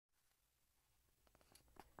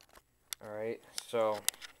Alright, so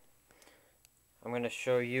I'm going to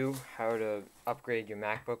show you how to upgrade your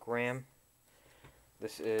MacBook RAM.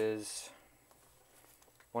 This is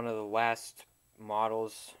one of the last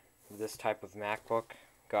models of this type of MacBook.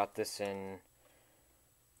 Got this in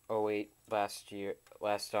 08 last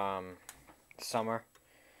summer.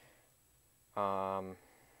 2.1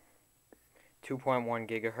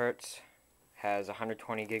 gigahertz, has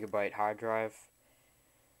 120 gigabyte hard drive,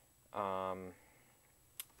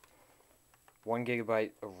 1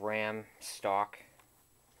 gigabyte of RAM stock.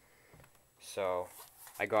 So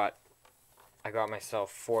I got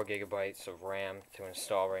myself 4 gigabytes of RAM to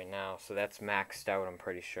install right now, so that's maxed out, I'm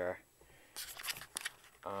pretty sure.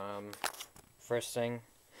 First thing,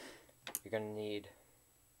 you're gonna need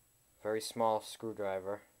a very small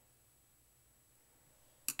screwdriver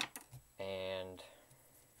and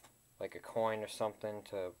like a coin or something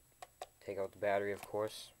to take out the battery, of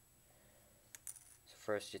course. So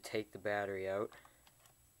first you take the battery out,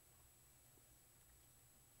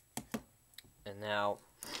 and now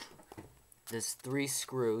there's 3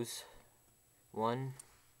 screws. 1,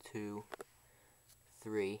 2,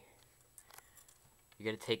 3. You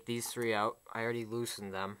gotta take these 3 out. I already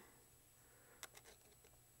loosened them.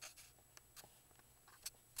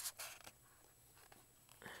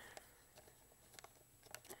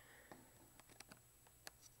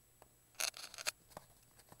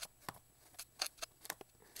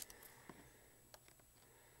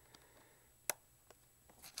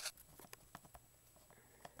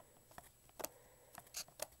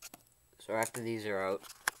 So after these are out,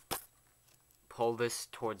 pull this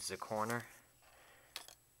towards the corner.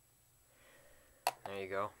 There you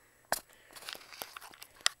go.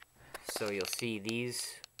 So you'll see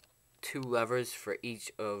these 2 levers for each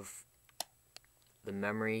of the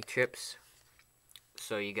memory chips.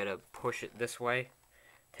 So you gotta push it this way.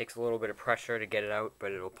 Takes a little bit of pressure to get it out,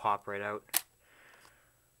 but it'll pop right out.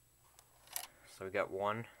 So we got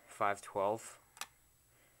 1 512.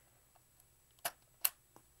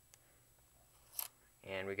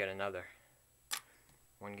 And we got another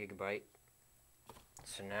 1 gigabyte.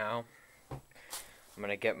 So now I'm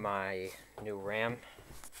gonna get my new RAM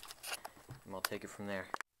and I'll take it from there.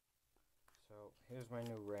 So here's my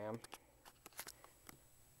new RAM.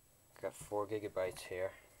 Got 4 gigabytes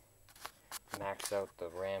here. Max out the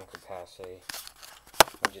RAM capacity.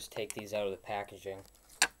 I'll just take these out of the packaging.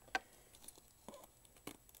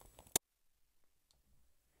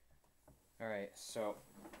 Alright, so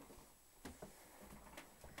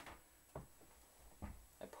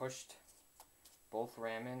I pushed both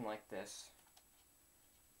RAM in like this.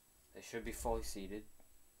 They should be fully seated.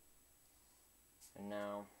 And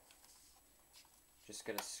now, just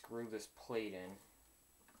gotta screw this plate in.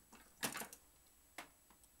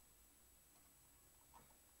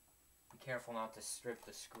 Be careful not to strip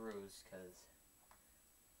the screws, because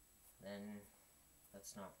then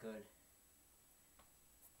that's not good.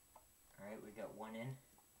 Alright, we got 1 in.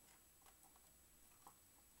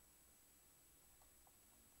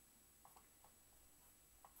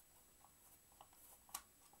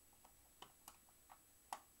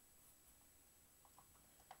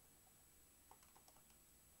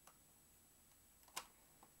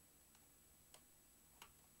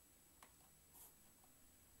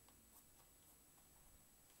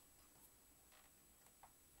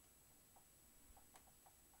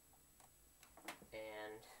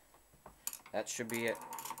 That should be it.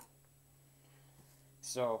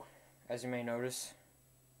 So, as you may notice,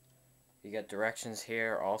 you got directions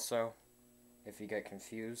here also, if you get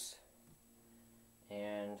confused.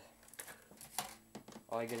 And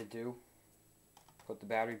all you gotta do, put the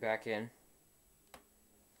battery back in.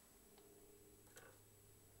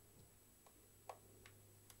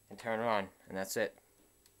 And turn it on, and that's it.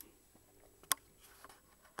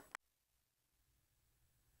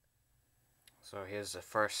 So here's the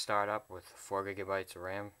first startup with 4 gigabytes of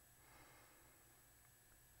RAM.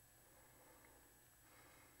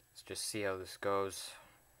 Let's just see how this goes.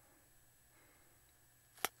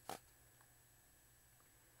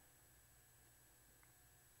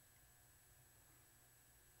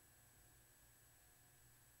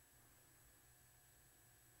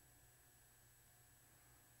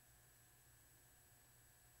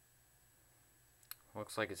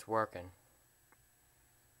 Looks like it's working.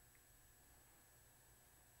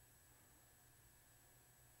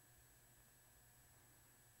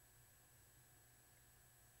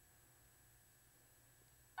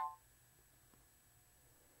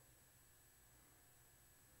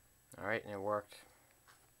 Alright, and it worked.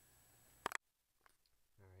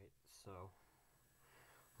 Alright, so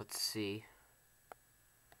let's see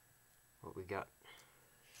what we got.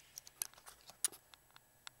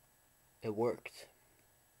 It worked.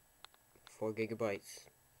 4 gigabytes.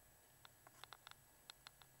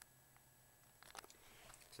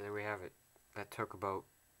 So there we have it. That took about,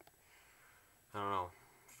 I don't know,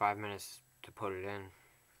 5 minutes to put it in.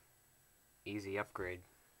 Easy upgrade.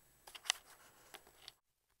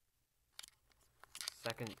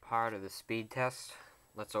 Second part of the speed test.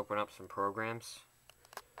 Let's open up some programs.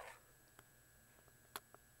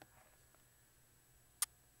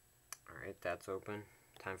 Alright, that's open.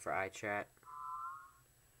 Time for iChat.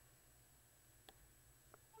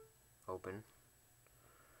 Open.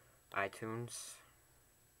 iTunes.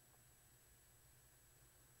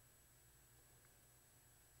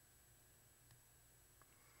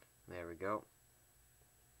 There we go.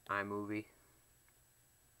 iMovie.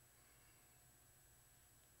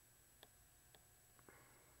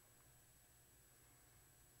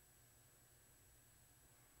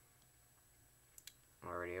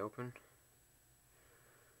 Already open.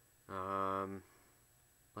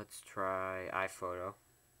 Let's try iPhoto.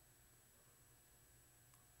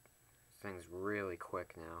 This thing's really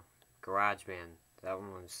quick now. GarageBand.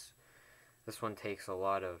 This one takes a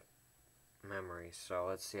lot of memory, so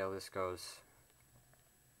let's see how this goes.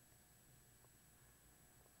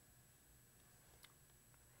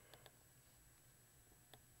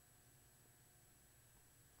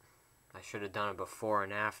 I should have done it before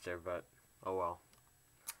and after, but oh well.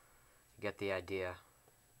 You get the idea.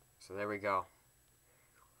 So there we go.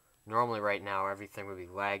 Normally right now everything would be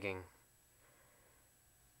lagging,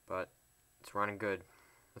 but it's running good.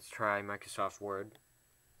 Let's try Microsoft Word.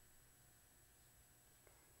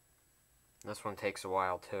 This one takes a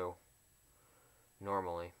while too,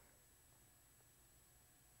 normally.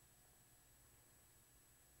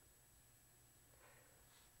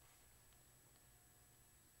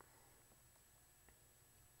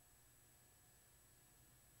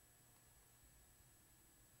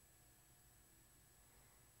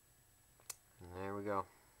 And there we go.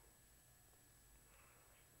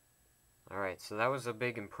 Alright, so that was a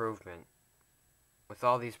big improvement. With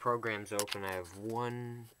all these programs open, I have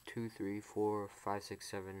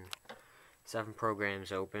 7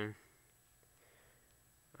 programs open.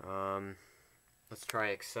 Let's try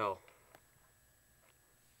Excel.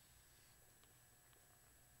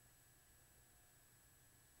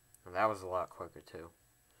 Well, that was a lot quicker too.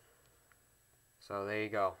 So there you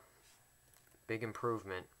go. Big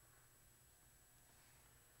improvement.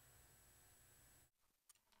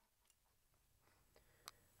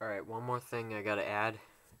 Alright, one more thing I gotta add.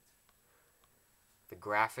 The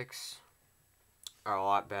graphics are a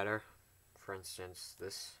lot better. For instance,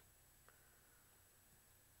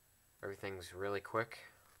 everything's really quick.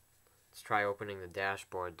 Let's try opening the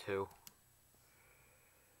dashboard too.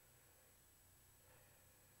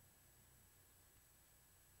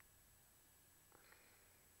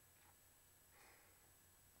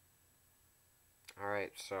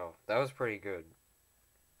 Alright, so that was pretty good.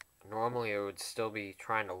 Normally it would still be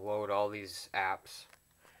trying to load all these apps.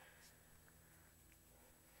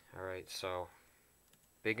 Alright, so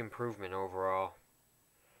big improvement overall.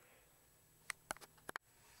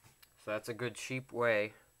 So that's a good cheap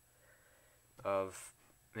way of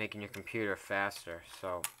making your computer faster.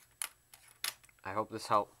 So I hope this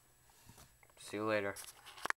helped. See you later.